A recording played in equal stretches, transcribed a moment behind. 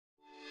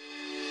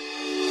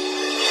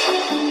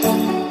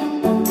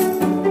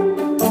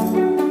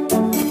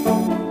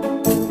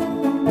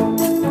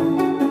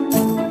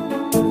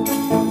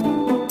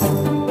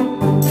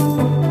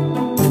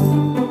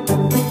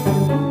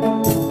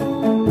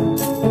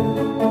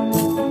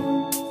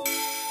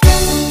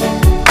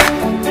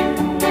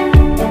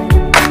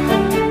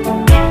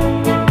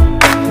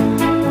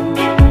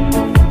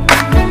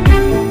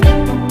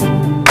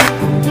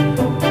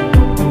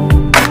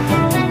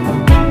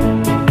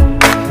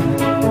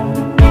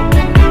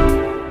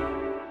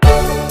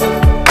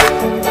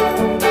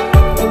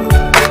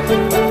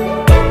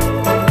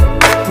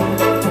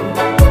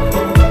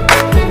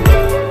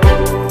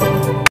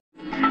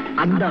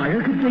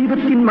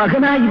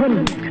மகனா இவன்?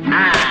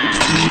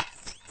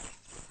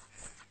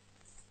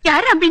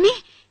 யார் அம்பினி?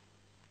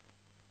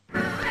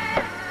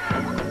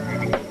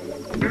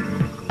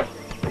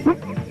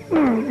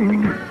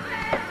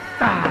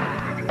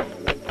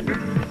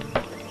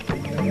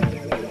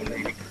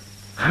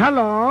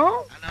 Hello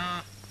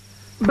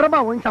Prabha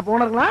wine shop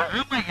ஓனருங்களா?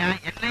 ஆமாயா,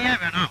 என்னையா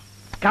வேணும்?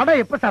 கடை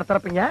எப்ப சார்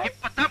திறப்பீங்க?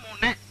 இப்பதான்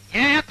 3.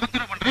 ஏன்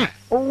தொந்தரவு பண்ற?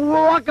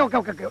 Okay okay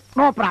okay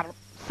no problem.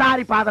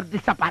 Sorry father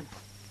disappoint.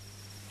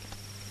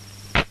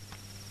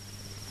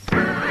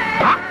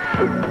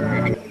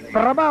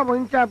 Prabha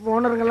wine shop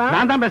ஓனருங்களா?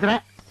 நான் தான்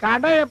பேசுறேன்.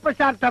 கடை எப்ப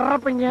சார்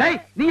திறப்பீங்க?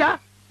 நீயா?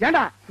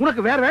 ஏண்டா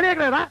உனக்கு வேற வேலையே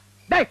கிடையாதா?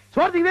 டேய்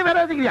சோர்த்திக்கவே வேற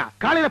எதுக்குறியா?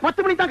 காலையில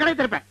 10 மணிக்கு தான் கடை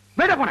திறப்பேன்.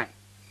 வெளியே போனேன்.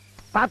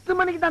 10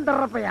 மணிக்கு தான்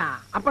திறப்பையா?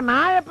 அப்ப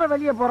நான் எப்ப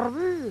வெளியே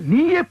போறது?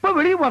 நீ எப்ப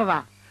வெளியே போறதா?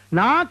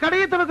 நான்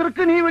கடையை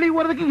திறக்கிறதுக்கு நீ வெளியே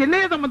போறதுக்கு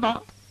என்னைய சம்பந்தம்?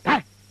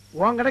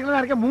 உன்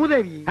கடைக்குள்ள இருக்க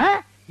மூதேவி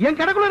என்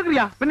கடைக்குள்ள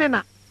இருக்கிறியா? பின்ன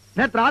என்ன?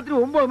 நேற்று ராத்திரி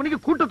 9 மணிக்கு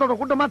கூட்டத்தோட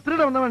கூட்டமா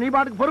திருட வந்தவன் நீ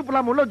பாட்டுக்கு பொறுப்பு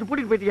இல்லாம உள்ள வச்சு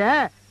பூட்டிட்டு போயிட்டிய.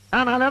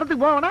 நான் 4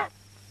 இடத்துக்கு போவேனா?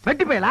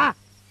 வெட்டி போயலா?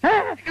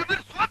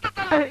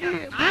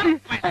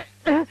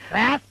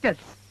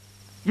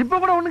 இப்ப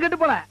கூட ஒண்ணு கேட்டு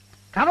போல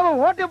கதவை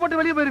ஓட்டிய போட்டு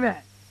வெளியே போயிருவேன்.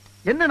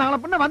 என்ன நாளை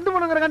பண்ண வந்து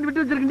போனுங்கிற காண்டி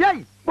விட்டு வச்சிருக்கீங்க.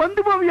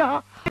 வந்து போவியா?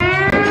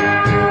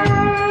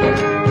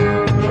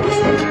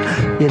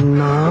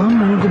 என்ன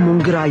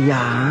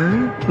முங்குறாயா?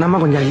 நம்ம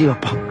கொஞ்சம் அள்ளி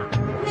வைப்போம்.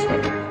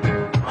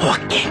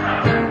 ஓகே.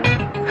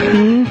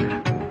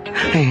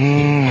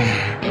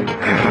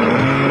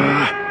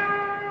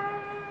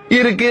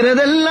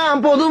 இருக்கிறதெல்லாம்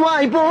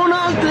பொதுவாய்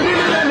போனால்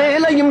திருடுற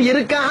வேலையும்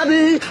இருக்காது,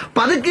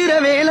 பதுக்கிற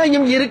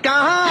வேலையும்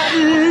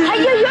இருக்காது.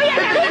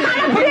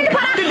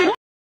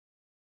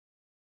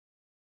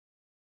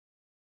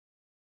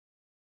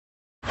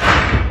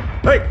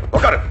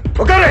 உட்காரு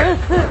உட்காரு.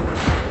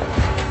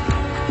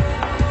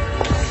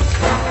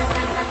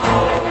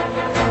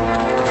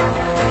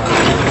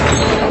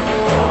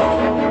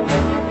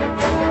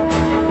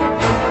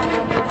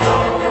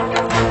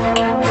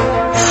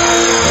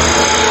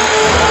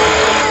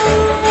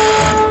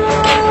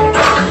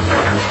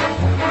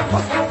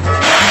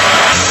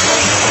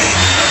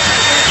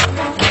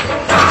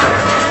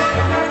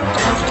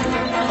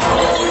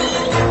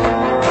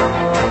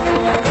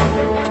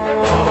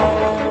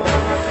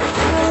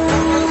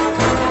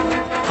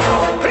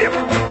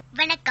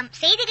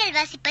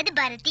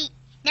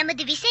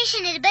 நமது விசேஷ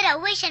நிருபர்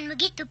ஔவை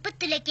சண்முகி துப்பு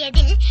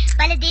துலக்கியதில்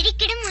பல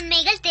திடுக்கிடும்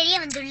உண்மைகள் தெரிய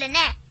வந்துள்ளன.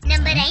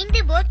 நம்பர்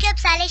 5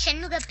 போட்ஷாப் சாலை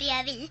சண்முக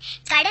பிரியாவில்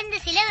கடந்த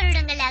சில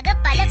வருடங்களாக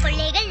பல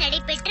கொள்ளைகள்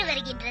நடைபெற்று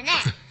வருகின்றன.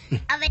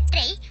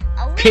 அவற்றை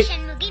ஔவை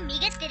சண்முகி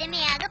மிக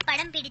திறமையாக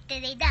படம்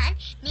பிடித்ததை தான்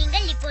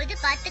நீங்கள் இப்போது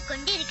பார்த்துக்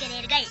கொண்டு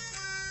இருக்கிறீர்கள்.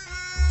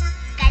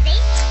 கதை,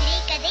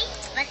 திரைக்கதை,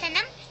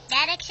 வசனம்,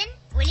 டைரக்ஷன்,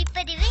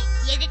 ஒளிப்பதிவு,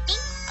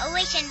 editing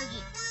Avvai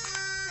Shanmughi.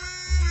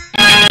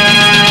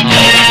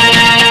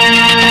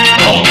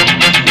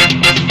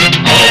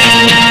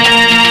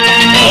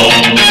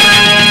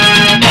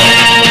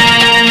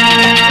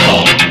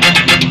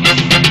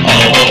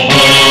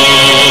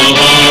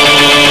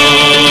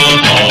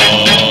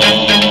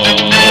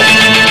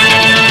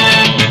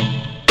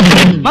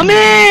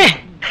 Mummy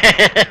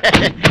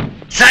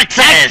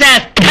success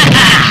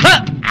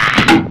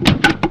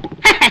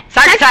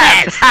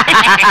success.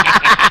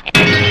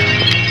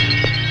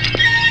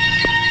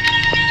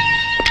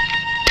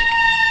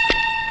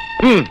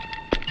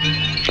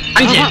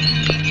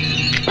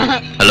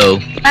 Hello,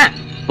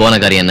 போன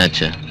காரியம்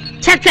என்னாச்சு?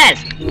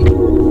 Success.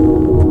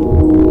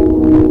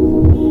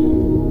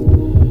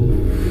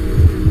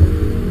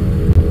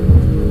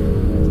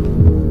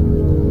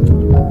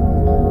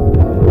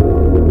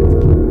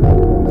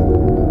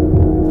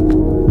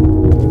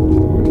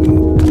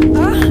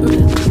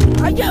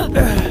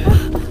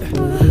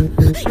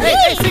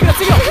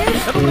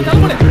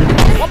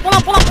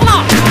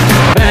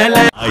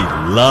 I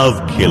love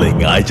killing.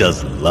 I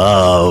just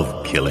love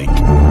killing.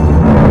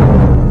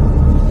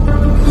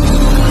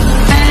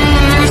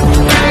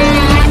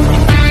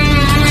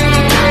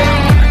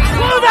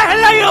 Who the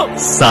hell are you?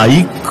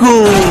 Psycho.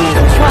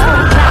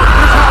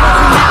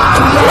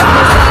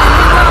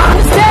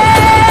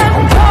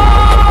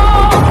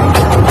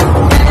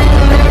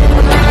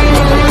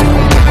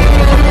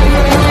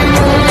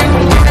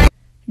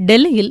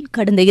 டெல்லியில்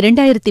கடந்த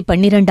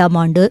 2012ஆம்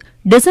ஆண்டு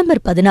டிசம்பர்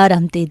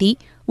 16ஆம் தேதி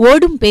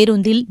ஓடும்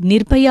பேருந்தில்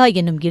நிர்பயா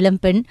எனும்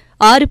இளம்பெண்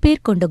 6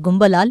 பேர் கொண்ட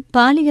கும்பலால்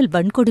பாலியல்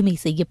வன்கொடுமை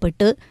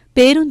செய்யப்பட்டு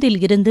பேருந்தில்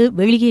இருந்து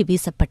வெளியே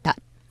வீசப்பட்டார்.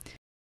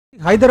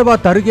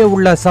 ஹைதராபாத் அருகே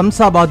உள்ள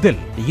சம்சாபாத்தில்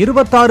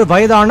 26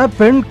 வயதான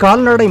பெண்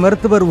கால்நடை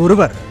மருத்துவர்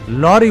ஒருவர்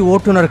லாரி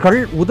ஓட்டுநர்கள்,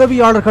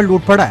 உதவியாளர்கள்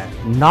உட்பட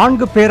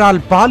 4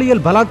 பேரால்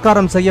பாலியல்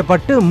பலாத்காரம்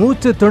செய்யப்பட்டு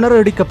மூச்சு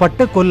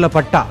திணறடிக்கப்பட்டு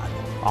கொல்லப்பட்டார்.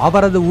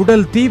 அவரது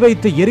உடல் தீ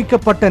வைத்து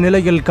எரிக்கப்பட்ட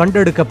நிலையில்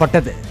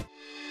கண்டெடுக்கப்பட்டது.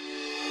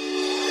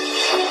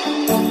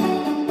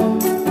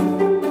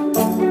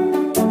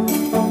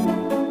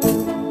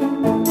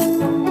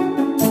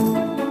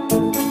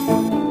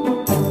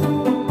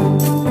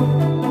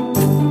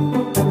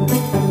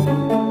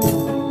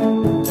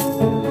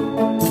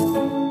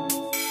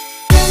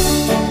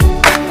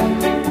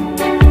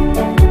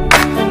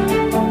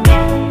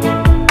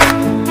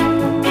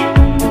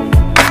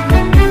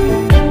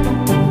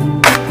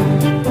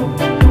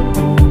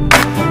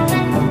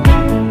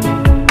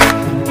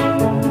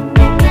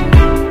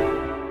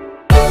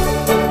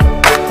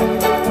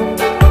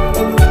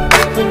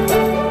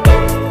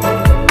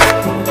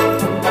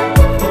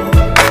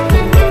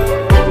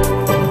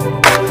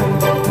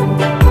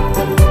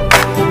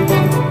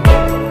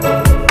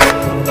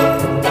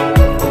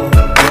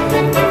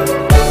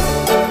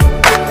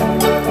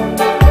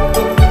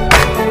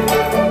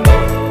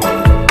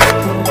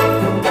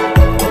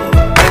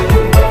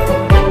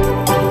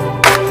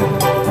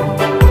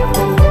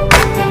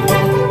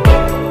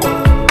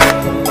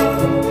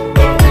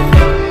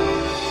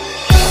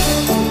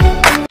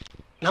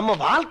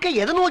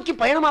 எதை நோக்கி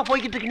பயணமா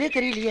போய்கிட்டு இருக்குன்னே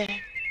தெரியலையே.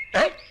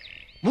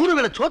 3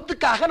 வேளை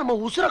சோத்துக்காக நம்ம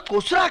உசுர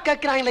கொசுரா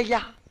கேட்கிறாங்களே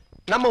ஐயா.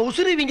 நம்ம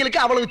உசுறு இவங்களுக்கு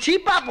அவ்வளவு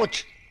சீப்பா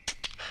போச்சு.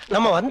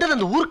 நம்ம வந்தது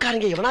அந்த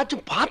ஊர்க்காரங்க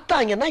எவனாச்சும்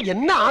பார்த்தாங்கன்னா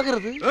என்ன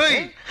ஆகுறது?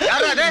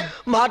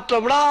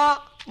 மாற்றம்டா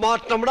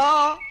மாற்றம்டா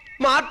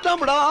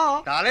மாற்றம்டா.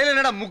 தலையில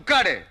என்னடா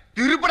முக்காடு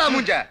திருப்படா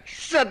மூஞ்ச.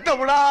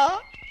 சத்தமுடா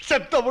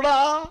சத்தமுடா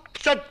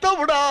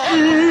சத்தமுடா.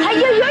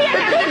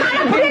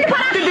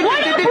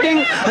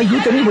 ஐயோ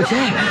தண்ணி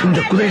போச்சே. இந்த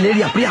குதிரை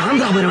லேடி அப்படியே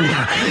ஆந்திரா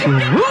போயிருவா.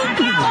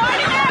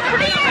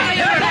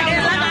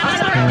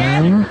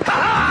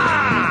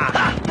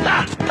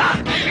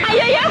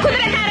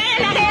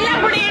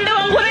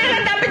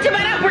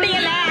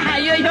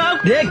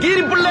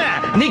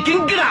 நீ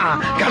கிங்கடா.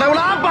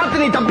 கடவுளா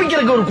பார்த்து நீ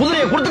தப்பிக்கிறதுக்கு ஒரு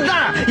குதிரையை கொடுத்துட்டா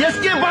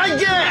எஸ்கேப்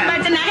ஆயிக்க.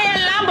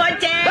 நகையெல்லாம்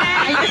போச்சே.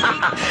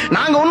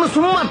 நாங்க ஒண்ணு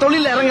சும்மா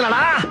தொழில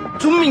இறங்கலடா.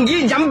 சும்மிங்கி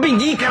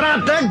ஜம்பிங்கி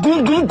கராத்தே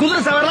கும் கும் குதிரை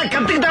சவாரிலாம்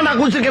கத்துக்கிட்டாண்டா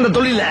குடிச்சிருக்கேன் இந்த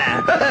தொழில.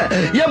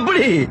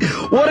 எப்படி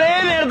ஒரே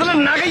நேரத்துல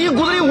நகையும்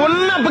குதிரையும்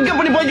ஒன்னா பிக்கப்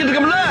பண்ணி போய்கிட்டு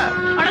இருக்கோம்ல.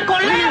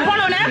 கொள்ளையா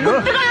போனோன்னு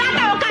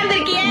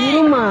உட்கார்ந்துருக்கியே.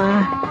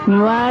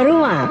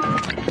 வருவான்.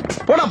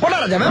 போடா போடா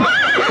ராஜா.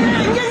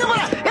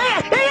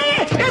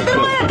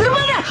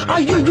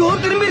 ஐயோ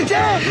திரும்பிருச்சே.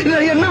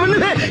 என்ன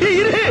பண்ணுது?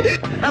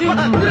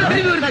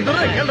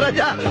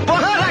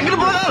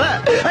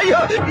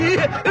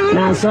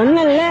 நான்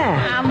சொன்னேன்ல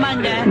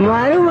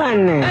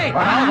வருவான்னு.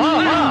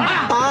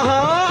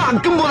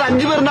 அக்கும் போது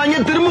 5 பேர் இருந்தாங்க,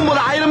 திரும்பும்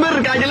போது 1000 பேர்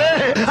இருக்காங்களே.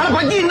 ஆனா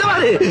பக்கி இந்த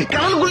மாதிரி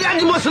கடலுக்குள்ளே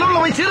 5 மாசம்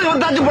சிலவுல போய் சீரக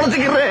வந்தாச்சு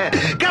பொழைச்சுக்கிறேன்.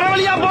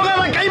 கடவுளியா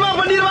போகாத கைமா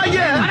பண்ணிடுவாங்க.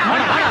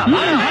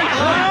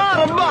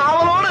 ரொம்ப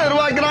ஆவலோட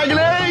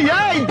எதிர்பார்க்கிறாங்களே.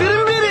 ஏய்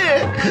திரும்பிடு.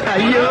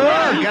 ஐயோ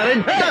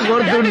கரெக்டா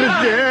கொடுத்து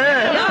விட்டுச்சு.